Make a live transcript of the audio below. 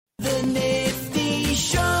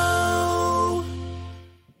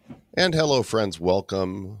And hello, friends.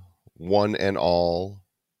 Welcome, one and all,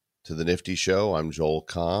 to the Nifty Show. I'm Joel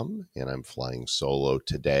Comm, and I'm flying solo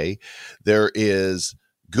today. There is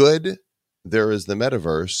good, there is the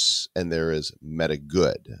metaverse, and there is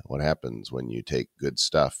Metagood. What happens when you take good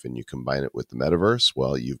stuff and you combine it with the metaverse?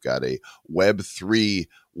 Well, you've got a Web3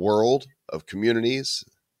 world of communities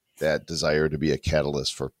that desire to be a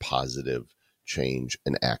catalyst for positive change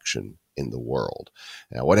and action in the world.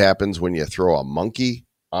 Now, what happens when you throw a monkey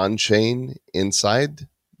on chain inside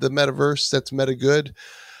the metaverse that's Metagood?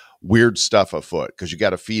 Weird stuff afoot because you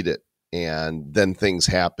got to feed it, and then things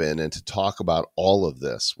happen. And to talk about all of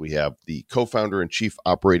this, we have the co-founder and chief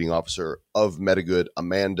operating officer of Metagood,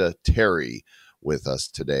 Amanda Terry, with us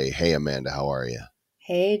today. Hey, Amanda, how are you?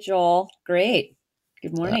 Hey, Joel. Great.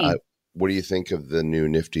 Good morning. What do you think of the new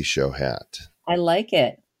Nifty Show hat? I like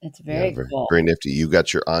it. It's very cool. Very nifty. You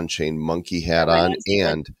got your OnChainMonkey hat on,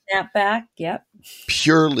 and snapback. Yep.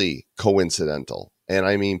 Purely coincidental. And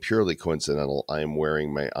I mean purely coincidental, I am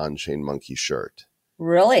wearing my OnChainMonkey shirt.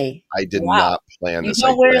 Really? I did not plan this. You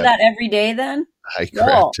don't wear that every day then? I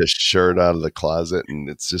grabbed a shirt out of the closet, and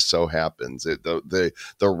it just so happens. The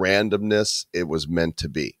randomness, it was meant to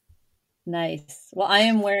be. Nice. Well, I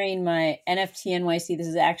am wearing my NFT NYC. This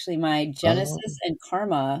is actually my Genesis and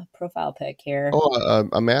Karma profile pic here. Oh,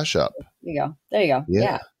 a mashup. There you go.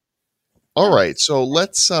 Yeah. All right. So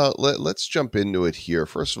let's jump into it here.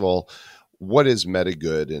 First of all, what is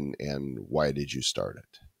Metagood and why did you start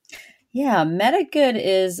it? Yeah, Metagood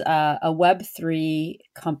is a Web3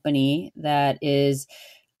 company that is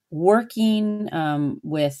working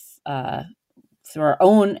with through our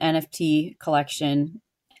own NFT collection,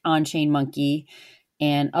 OnChainMonkey,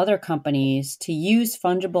 and other companies to use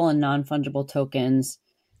fungible and non-fungible tokens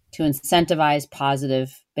to incentivize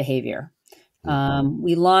positive behavior.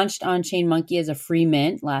 We launched OnChainMonkey as a free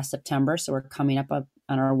mint last September, so we're coming up on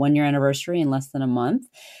our 1-year anniversary in less than a month.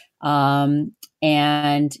 And,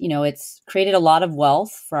 it's created a lot of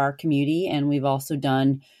wealth for our community, and we've also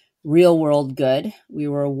done real world good. We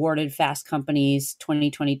were awarded Fast Company's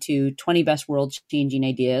 2022 20 Best World Changing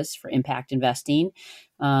Ideas for Impact Investing.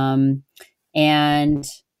 And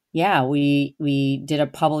yeah, we did a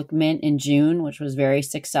public mint in June, which was very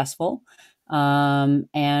successful.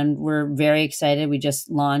 And we're very excited. We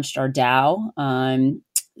just launched our DAO,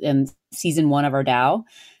 in season 1 of our DAO.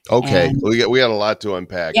 Okay. And we got a lot to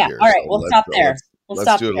unpack here. All right. So we'll stop there.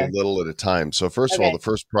 Let's do it a little at a time. So first of all, the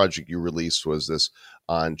first project you released was this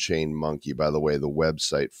OnChainMonkey. By the way, the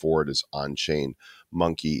website for it is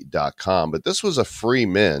OnChainMonkey.com. But this was a free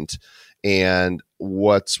mint. And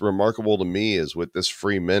what's remarkable to me is with this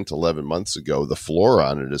free mint 11 months ago, the floor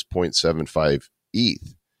on it is 0.75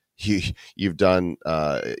 ETH. You've done,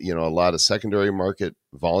 a lot of secondary market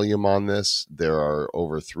volume on this. There are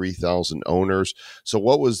over 3,000 owners. So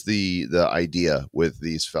what was the idea with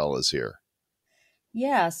these fellas here?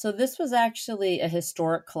 Yeah, so this was actually a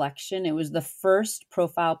historic collection. It was the first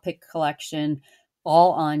profile pic collection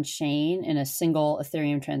all on chain in a single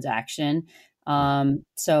Ethereum transaction.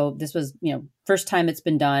 So this was, first time it's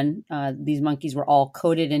been done. These monkeys were all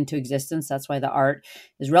coded into existence. That's why the art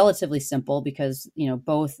is relatively simple because,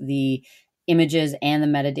 both the images and the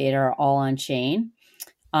metadata are all on chain.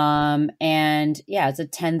 And yeah, it's a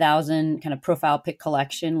 10,000 kind of profile pic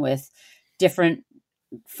collection with different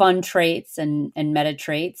fun traits and meta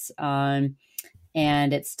traits. And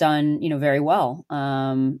it's done, very well.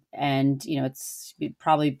 And, it's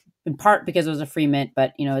probably in part because it was a free mint,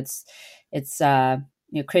 but, it's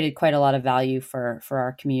created quite a lot of value for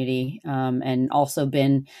our community, and also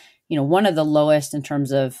been, one of the lowest in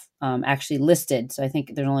terms of actually listed. So I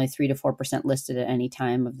think there's only 3 to 4% listed at any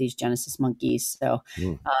time of these Genesis monkeys. So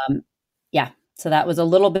so that was a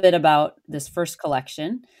little bit about this first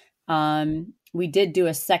collection. We did do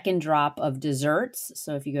a second drop of desserts.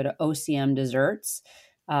 So if you go to OCM Desserts,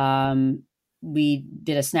 we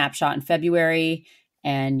did a snapshot in February.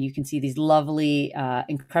 And you can see these lovely,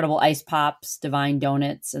 incredible ice pops, divine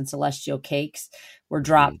donuts, and celestial cakes were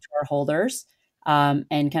dropped to our holders. And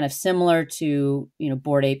kind of similar to,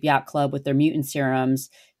 Bored Ape Yacht Club with their mutant serums,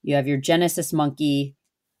 you have your Genesis monkey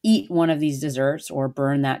eat one of these desserts or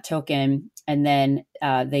burn that token. And then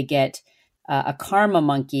they get a karma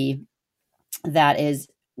monkey that is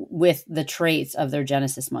with the traits of their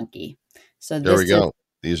Genesis monkey. So there we go.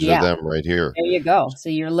 These are them right here. There you go. So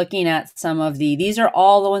you're looking at some of these are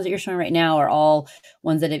all the ones that you're showing right now are all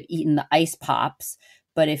ones that have eaten the ice pops.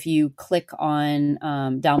 But if you click on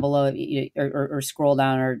down below or scroll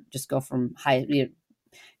down or just go from high,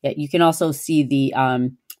 you can also see the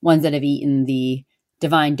ones that have eaten the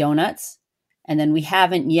divine donuts. And then we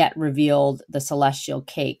haven't yet revealed the celestial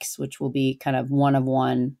cakes, which will be kind of one of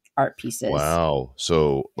one art pieces. Wow.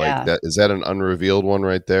 So like Yeah. that, is that an unrevealed one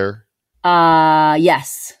right there?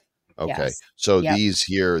 Yes. Okay. Yes. So Yep. these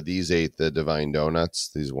here, these ate the divine donuts,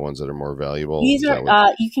 these ones that are more valuable. These Is are that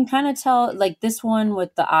what? you can kind of tell, like this one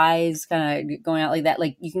with the eyes kind of going out like that,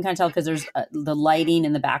 like you can kind of tell because there's the lighting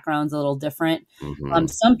in the background's a little different. Hmm.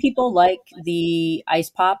 Some people like the ice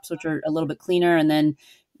pops, which are a little bit cleaner, and then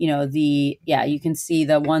the yeah, you can see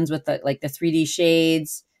the ones with the like the 3D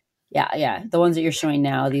shades. Yeah, yeah, the ones that you're showing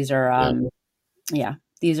now, these are Yeah. yeah,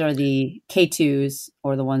 these are the K2s,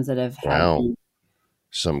 or the ones that have had Wow. the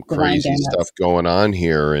Some divine crazy stuff donuts. going on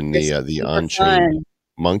here in They're the super on-chain fun.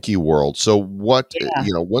 monkey world. So what, Yeah.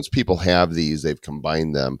 once people have these, they've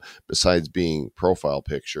combined them, besides being profile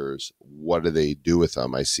pictures, what do they do with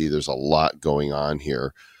them? I see there's a lot going on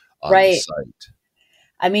here on the Right. site.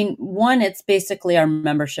 I mean, one, it's basically our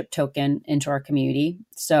membership token into our community.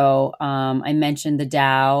 So I mentioned the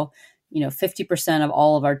DAO. 50% of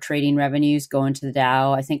all of our trading revenues go into the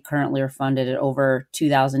DAO. I think currently we're funded at over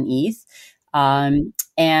 2,000 ETH.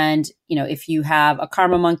 And if you have a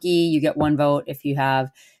Karma Monkey, you get one vote. If you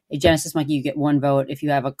have a Genesis Monkey, you get one vote. If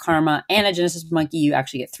you have a Karma and a Genesis Monkey, you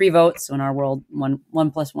actually get three votes. So in our world,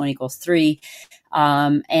 one plus one equals three.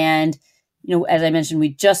 And as I mentioned, we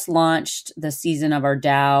just launched the season of our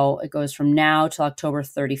DAO. It goes from now till October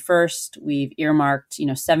 31st. We've earmarked,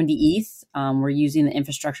 70 ETH. We're using the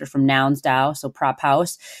infrastructure from Nouns DAO, so Prop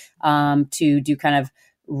House, to do kind of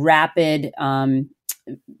rapid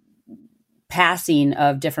passing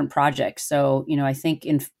of different projects. So, I think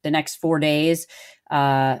in the next 4 days,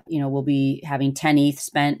 we'll be having 10 ETH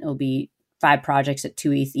spent. It'll be 5 projects at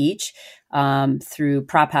 2 ETH each through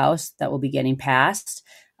Prop House that will be getting passed.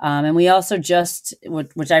 And we also just,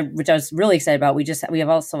 which I was really excited about, we have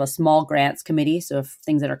also a small grants committee. So if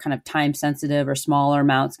things that are kind of time sensitive or smaller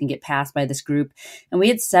amounts can get passed by this group. And we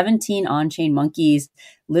had 17 on-chain monkeys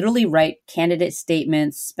literally write candidate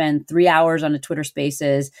statements, spend 3 hours on a Twitter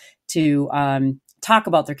Spaces to talk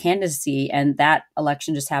about their candidacy. And that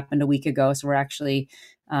election just happened a week ago. So we're actually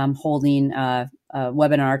holding a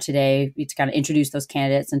webinar today to kind of introduce those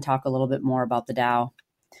candidates and talk a little bit more about the DAO.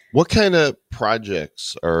 What kind of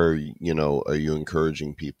projects are you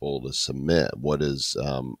encouraging people to submit? What is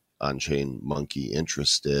OnChainMonkey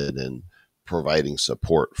interested in providing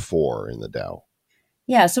support for in the DAO?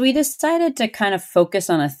 Yeah, so we decided to kind of focus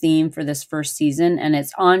on a theme for this first season, and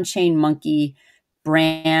it's on-chain monkey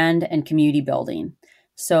brand and community building.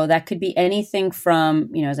 So that could be anything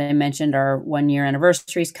from, as I mentioned, our 1 year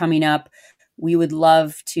anniversary is coming up. We would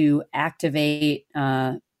love to activate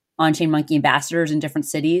on-chain monkey ambassadors in different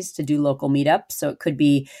cities to do local meetups. So it could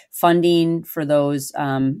be funding for those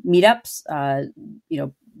meetups,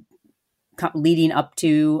 leading up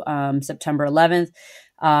to September 11th.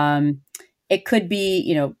 It could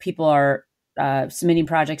be, people are submitting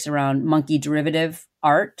projects around monkey derivative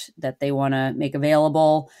art that they want to make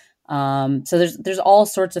available. So there's all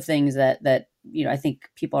sorts of things that I think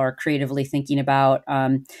people are creatively thinking about.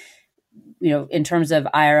 In terms of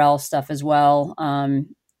IRL stuff as well.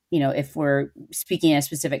 If we're speaking at a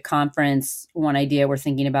specific conference, one idea we're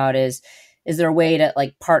thinking about is there a way to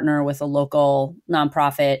like partner with a local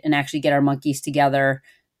nonprofit and actually get our monkeys together,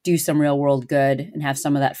 do some real world good, and have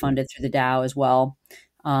some of that funded through the DAO as well.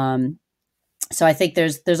 So I think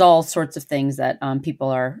there's all sorts of things that people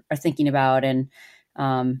are thinking about, and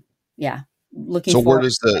yeah, looking So where forward.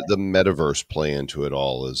 does the metaverse play into it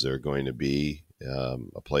all? Is there going to be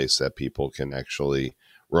a place that people can actually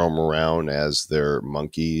roam around as their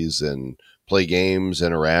monkeys and play games,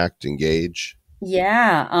 interact, engage?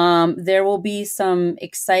 Yeah, there will be some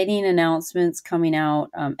exciting announcements coming out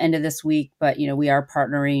end of this week, but we are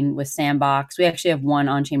partnering with Sandbox. We actually have one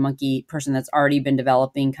on-chain monkey person that's already been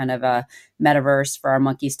developing kind of a metaverse for our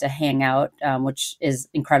monkeys to hang out, which is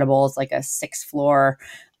incredible. It's like a 6th floor,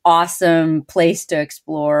 awesome place to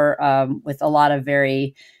explore with a lot of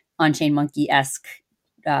very on-chain monkey-esque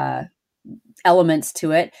uh, elements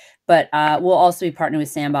to it. But we'll also be partnering with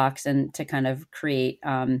Sandbox and to kind of create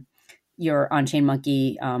your on-chain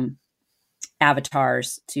monkey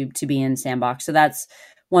avatars to be in Sandbox. So that's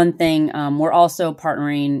one thing. We're also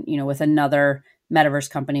partnering, with another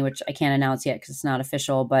metaverse company, which I can't announce yet because it's not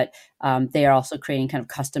official, but they are also creating kind of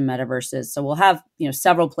custom metaverses. So we'll have,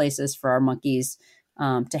 several places for our monkeys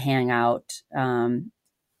to hang out.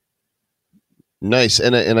 Nice.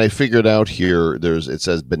 And I figured out here it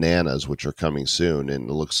says bananas, which are coming soon, and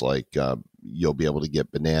it looks like you'll be able to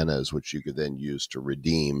get bananas, which you could then use to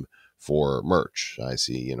redeem for merch. I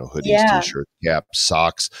see, hoodies, Yeah, t-shirts, caps,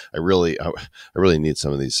 socks. I really need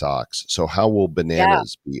some of these socks. So how will yeah.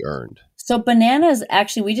 bananas be earned? So bananas,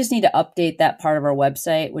 actually, we just need to update that part of our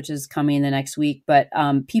website, which is coming the next week. But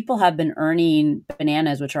people have been earning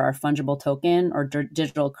bananas, which are our fungible token or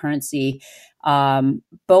digital currency,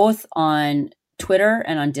 both on Twitter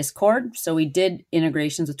and on Discord. So we did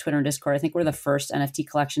integrations with Twitter and Discord. I think we're the first NFT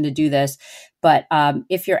collection to do this. But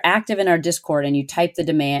if you're active in our Discord and you type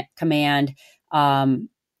the command,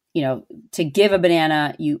 to give a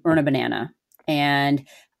banana, you earn a banana. And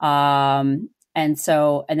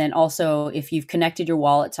then also, if you've connected your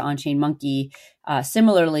wallet to OnChainMonkey,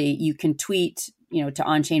 similarly, you can tweet, to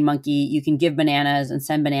OnChainMonkey. You can give bananas and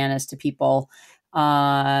send bananas to people.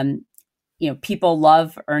 People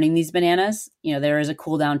love earning these bananas. There is a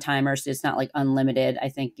cooldown timer, so it's not like unlimited. I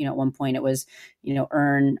think, at one point it was,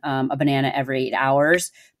 earn a banana every 8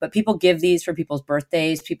 hours. But people give these for people's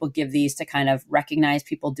birthdays. People give these to kind of recognize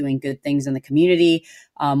people doing good things in the community.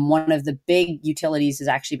 One of the big utilities has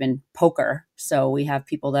actually been poker. So we have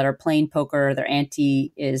people that are playing poker. Their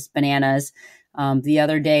ante is bananas. The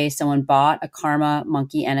other day, someone bought a Karma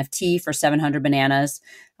Monkey NFT for 700 bananas.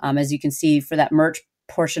 As you can see, for that merch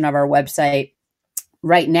portion of our website,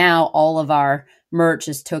 right now, all of our merch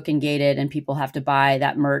is token gated and people have to buy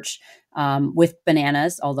that merch with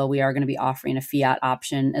bananas, although we are going to be offering a fiat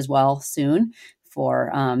option as well soon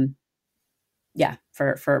for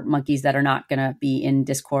monkeys that are not going to be in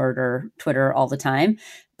Discord or Twitter all the time.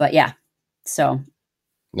 But yeah, so.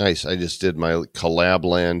 Nice. I just did my collab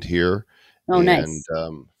land here. Oh, and, nice.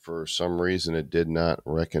 For some reason, it did not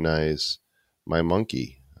recognize my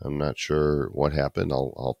monkey. I'm not sure what happened.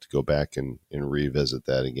 I'll have to go back and revisit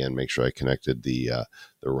that again, make sure I connected the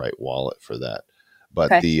right wallet for that.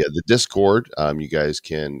 But Okay. the Discord, you guys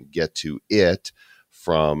can get to it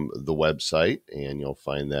from the website, and you'll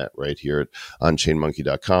find that right here at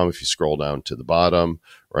onchainmonkey.com. If you scroll down to the bottom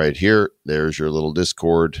right here, there's your little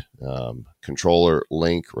Discord controller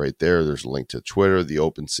link right there. There's a link to Twitter, the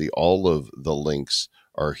OpenSea, all of the links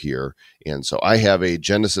are here. And so I have a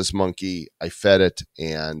Genesis monkey. I fed it,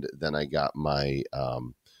 and then I got my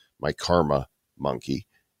my Karma monkey,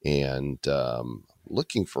 and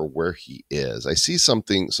looking for where he is. I see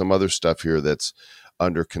some other stuff here that's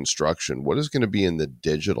under construction. What is going to be in the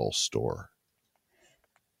digital store?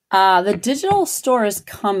 The digital store is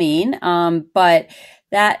coming, but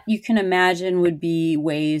that you can imagine would be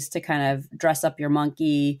ways to kind of dress up your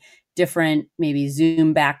monkey, different maybe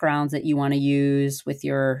Zoom backgrounds that you want to use with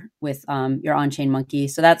your OnChainMonkey.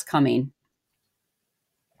 So that's coming.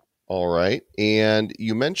 All right. And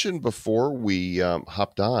you mentioned before we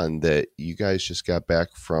hopped on that you guys just got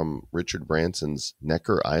back from Richard Branson's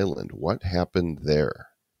Necker Island. What happened there?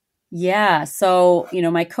 Yeah. So,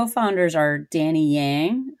 my co-founders are Danny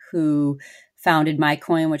Yang, who founded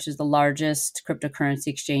MyCoin, which is the largest cryptocurrency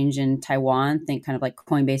exchange in Taiwan. Think kind of like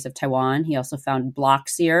Coinbase of Taiwan. He also founded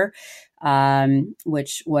Blockseer,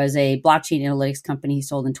 which was a blockchain analytics company he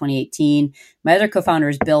sold in 2018. My other co-founder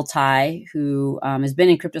is Bill Tai, who has been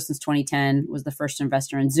in crypto since 2010, was the first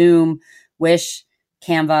investor in Zoom, Wish,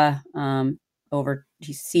 Canva,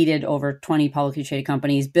 he's seeded over 20 publicly traded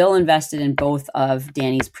companies. Bill invested in both of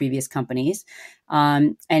Danny's previous companies.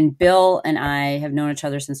 And Bill and I have known each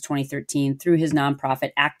other since 2013 through his nonprofit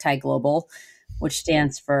Acti Global, which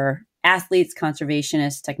stands for Athletes,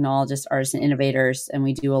 Conservationists, Technologists, Artists, and Innovators. And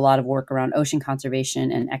we do a lot of work around ocean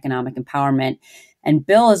conservation and economic empowerment. And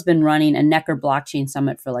Bill has been running a Necker blockchain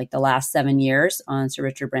summit for like the last 7 years on Sir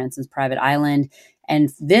Richard Branson's private island. And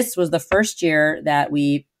this was the first year that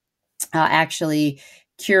we actually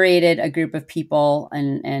curated a group of people,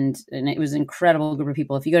 and it was an incredible group of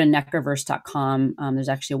people. If you go to neckerverse.com, there's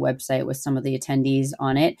actually a website with some of the attendees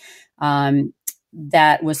on it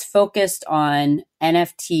that was focused on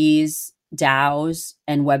NFTs, DAOs,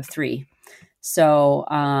 and Web3. So,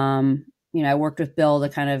 I worked with Bill to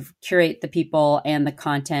kind of curate the people and the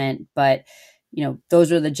content, but,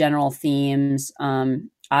 those were the general themes.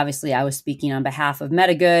 Obviously, I was speaking on behalf of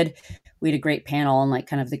Metagood. We had a great panel on like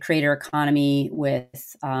kind of the creator economy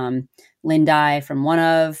with Lynn Dye from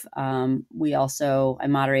I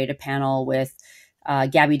moderated a panel with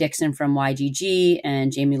Gabby Dixon from YGG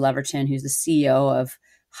and Jamie Leverton, who's the CEO of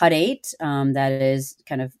Hut 8. That is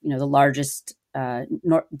kind of, the largest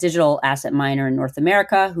digital asset miner in North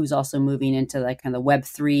America, who's also moving into like kind of the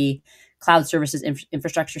Web3 cloud services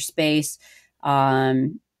infrastructure space.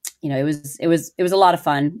 It was a lot of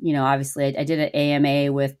fun. Obviously I did an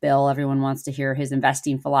AMA with Bill. Everyone wants to hear his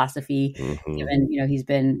investing philosophy, given, he's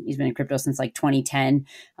been in crypto since like 2010.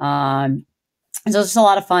 So it's just a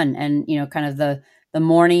lot of fun. And, kind of the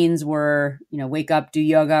mornings were, wake up, do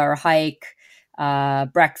yoga or hike,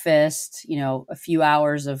 breakfast, a few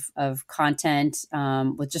hours of content,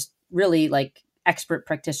 with just really like expert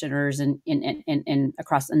practitioners in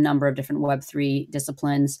across a number of different Web3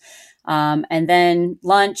 disciplines. And then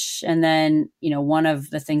lunch. And then, one of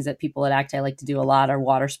the things that people at ACT I like to do a lot are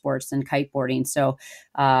water sports and kiteboarding. So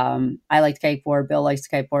I like to kiteboard. Bill likes to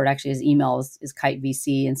kiteboard. Actually, his email is Kite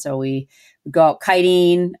VC. And so we go out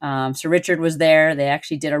kiting. Sir Richard was there. They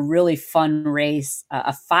actually did a really fun race,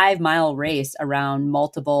 a 5-mile race around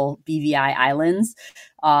multiple BVI islands.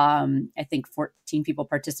 I think 14 people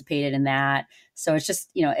participated in that. So it's just,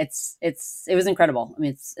 it was incredible. I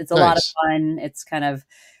mean, it's a lot of fun. It's kind of,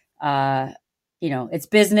 it's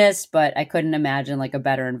business, but I couldn't imagine like a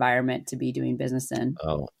better environment to be doing business in.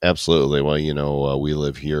 Oh, absolutely. Well, we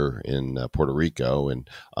live here in Puerto Rico, and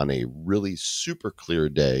on a really super clear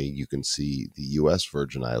day, you can see the U.S.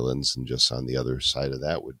 Virgin Islands, and just on the other side of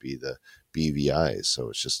that would be the BVIs. So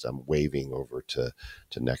it's just I'm waving over to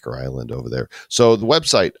Necker Island over there. So the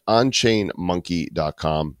website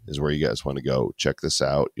OnChainMonkey.com is where you guys want to go. Check this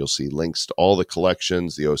out. You'll see links to all the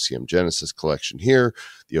collections, the OCM Genesis collection here,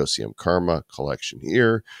 the OCM Karma collection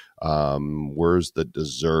here. Where's the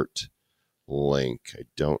dessert link? I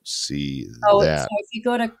don't see that. So if you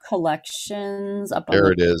go to collections up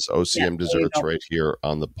there, it is. OCM Desserts right here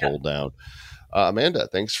on the pull down. Amanda,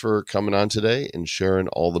 thanks for coming on today and sharing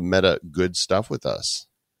all the Metagood stuff with us.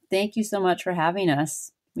 Thank you so much for having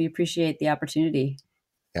us. We appreciate the opportunity.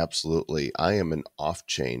 Absolutely. I am an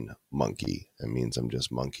off-chain monkey. That means I'm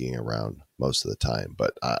just monkeying around most of the time,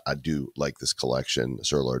 but I do like this collection.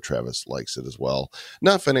 Sir Lord Travis likes it as well.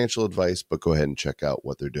 Not financial advice, but go ahead and check out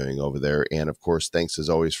what they're doing over there. And of course, thanks as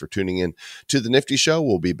always for tuning in to the Nifty Show.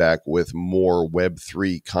 We'll be back with more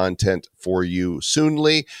Web3 content for you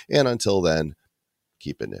soonly. And until then,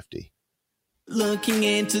 keep it nifty. Looking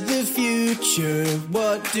into the future,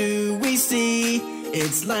 what do we see?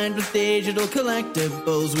 It's lined with digital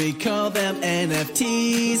collectibles, we call them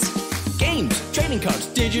NFTs. Games, trading cards,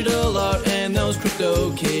 digital art, and those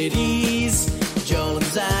crypto kitties. Joel and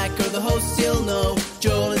Zach are the hosts, you'll know.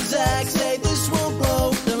 Joel and Zach say this will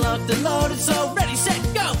blow. They're locked and loaded, so ready, set,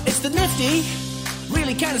 go! It's the Nifty,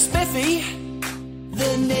 really kind of spiffy.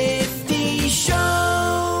 The Nifty Show.